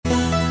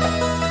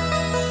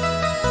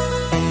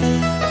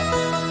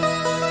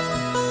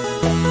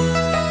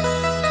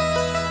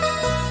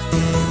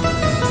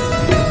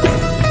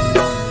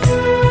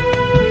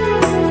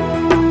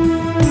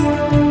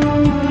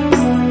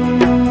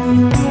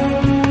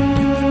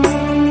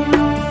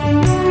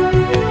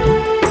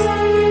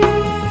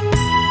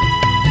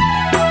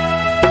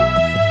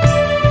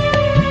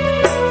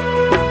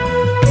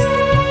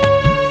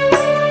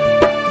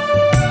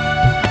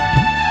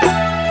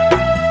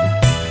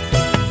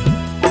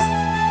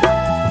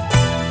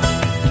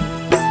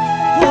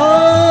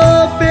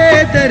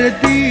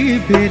बेदर्दी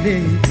भेले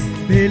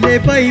भेले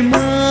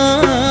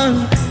बेईमान,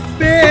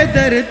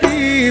 बेदर्दी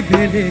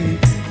भेले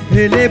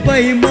भेले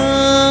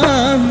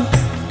बेईमान,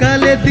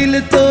 काले दिल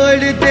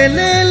तोड़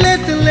देले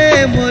लेतले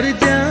मोर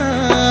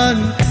जान।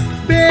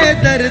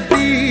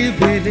 बेदर्दी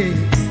भेले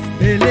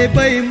भेले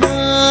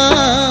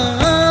बेईमान,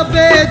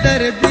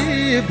 बेदर्दी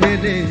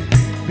भेले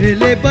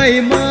भेले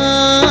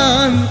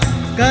बेईमान,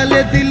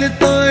 काले दिल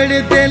तोड़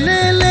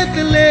देले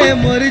लेतले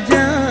मोर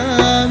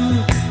जान।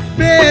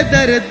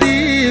 बेदर्दी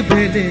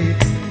भेले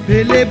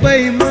भेले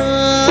बेईमान।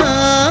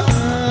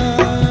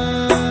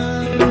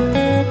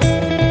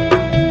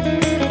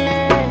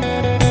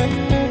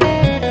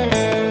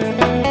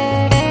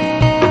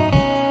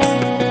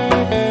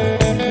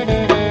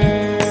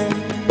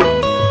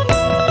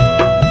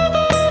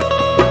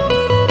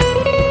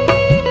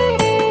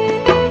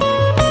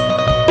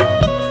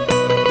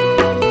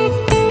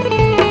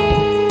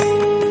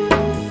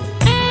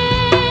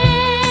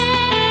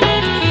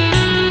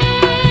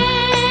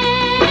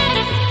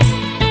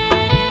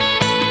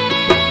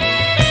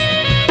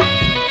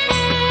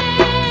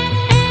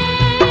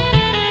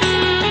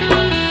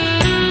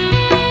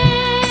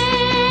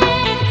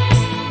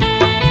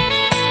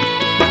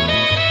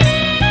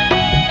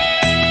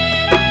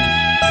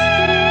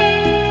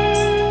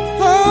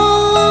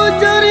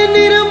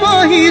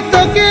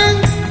 तोके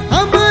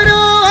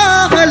हमरो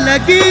आह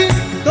लगी,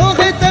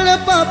 तोहे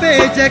तड़पा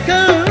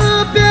बेजगह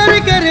प्यार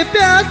कर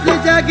प्यास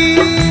जागी।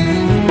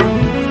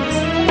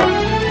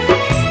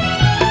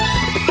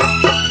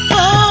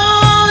 ओ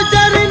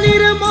जर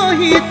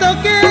निर्मोही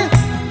तोके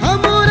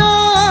हमरो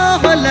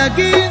आह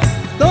लगी,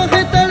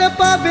 तोहे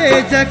तड़पा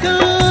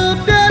बेजगह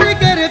प्यार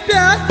कर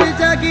प्यास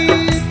जागी।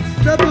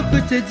 सब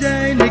कुछ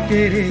जान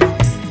के रे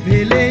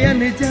भेले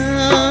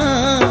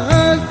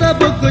अनजान, सब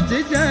कुछ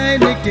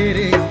जान के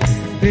रे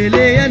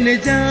भेले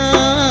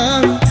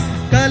अनजान,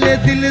 काले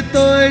दिल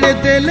तोड़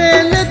देले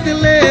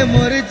लतले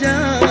मोर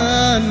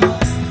जान।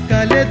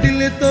 काले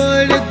दिल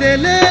तोड़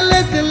देले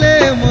लतले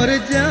मोर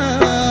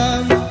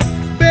जान।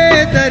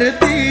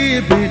 बेदर्दी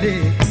भेले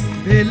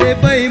भेले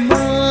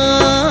बेईमान।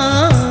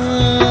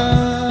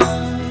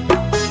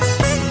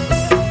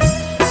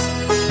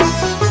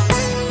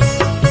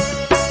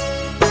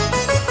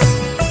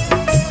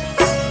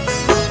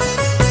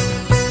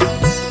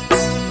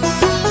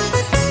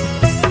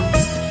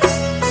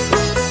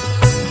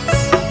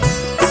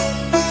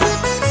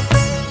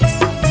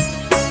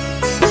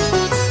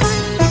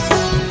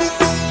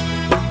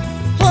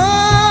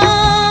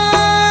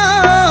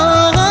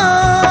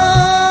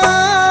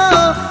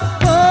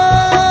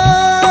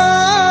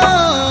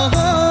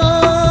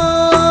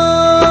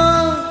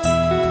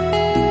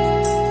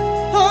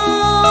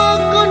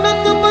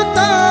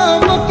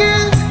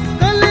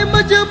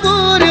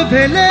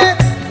 भेले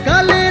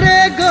काले रे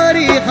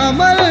गोरी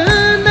हमर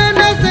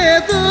नैना से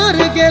दूर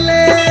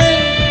गेले।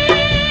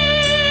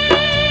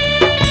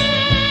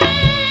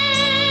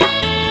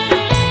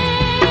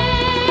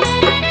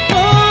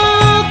 ओ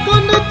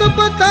कोन तो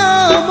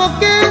बताओ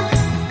मोके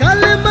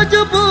काले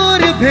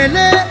मजबूर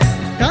भेले,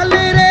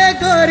 काले रे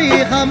गोरी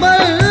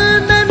हमर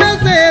नैना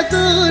से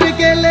दूर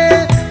गेले।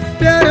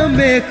 प्यार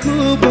में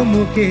खूब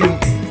मुके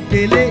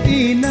दिले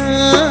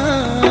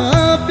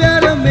इनाम,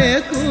 प्यार में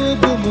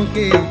खूब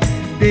मुके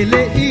दिल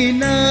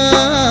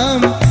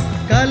इनाम,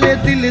 काले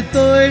दिल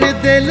तोड़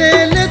देले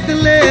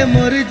लतले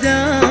मोर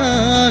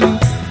जान।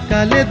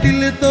 काले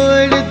दिल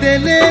तोड़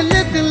देले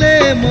लतले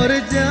मोर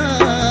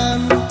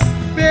जान।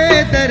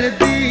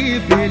 बेदर्दी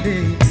भेले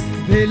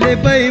भेले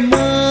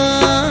बेईमान।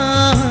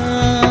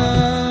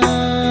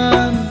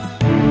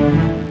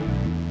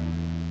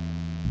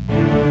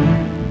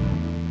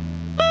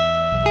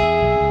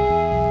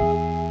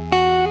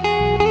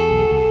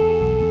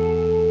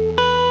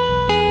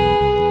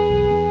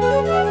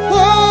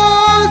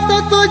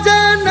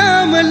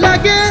 जन्म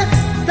लगे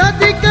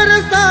शादी कर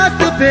साथ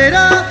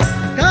फेरा,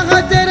 कहाँ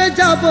जर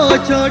जाबो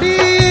छोड़ी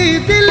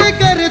दिल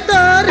कर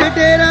तार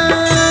डेरा।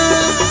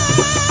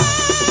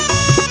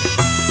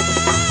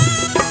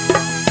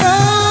 ओ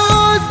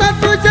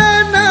सत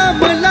जन्म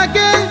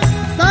लगे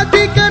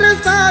शादी कर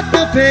साथ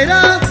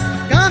फेरा,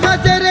 कहाँ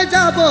जर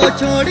जाबो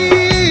छोड़ी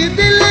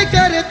दिल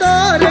कर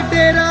तार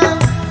डेरा।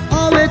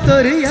 आवे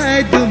तोरी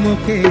याद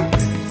मुके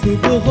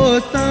सुबह हो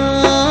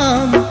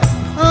शाम,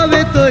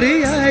 आवे तोरी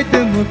याद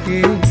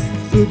मुके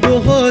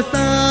सुबह हो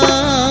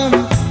शाम,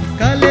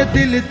 काले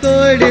दिल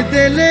तोड़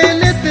देले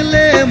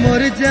लतले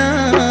मोर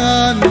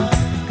जान।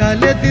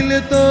 काले दिल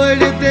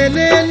तोड़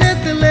देले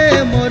लतले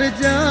मोर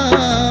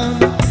जान।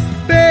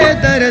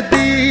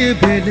 बेदर्दी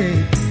भेले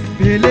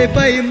भेले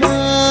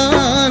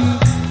बेईमान,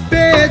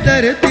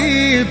 बेदर्दी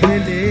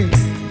भेले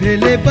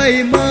भेले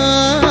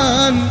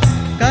बेईमान,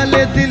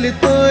 काले दिल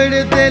तोड़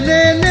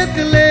देले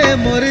लतले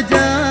मोर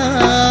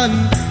जान।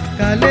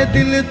 काले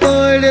दिल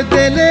तोड़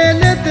देले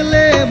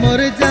लतले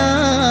मोर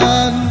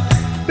जान।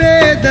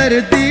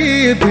 बेदर्दी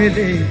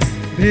भेले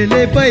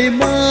भेले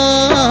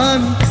बेईमान,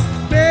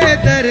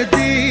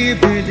 बेदर्दी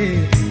भेले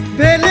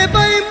भेले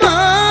बेईमान।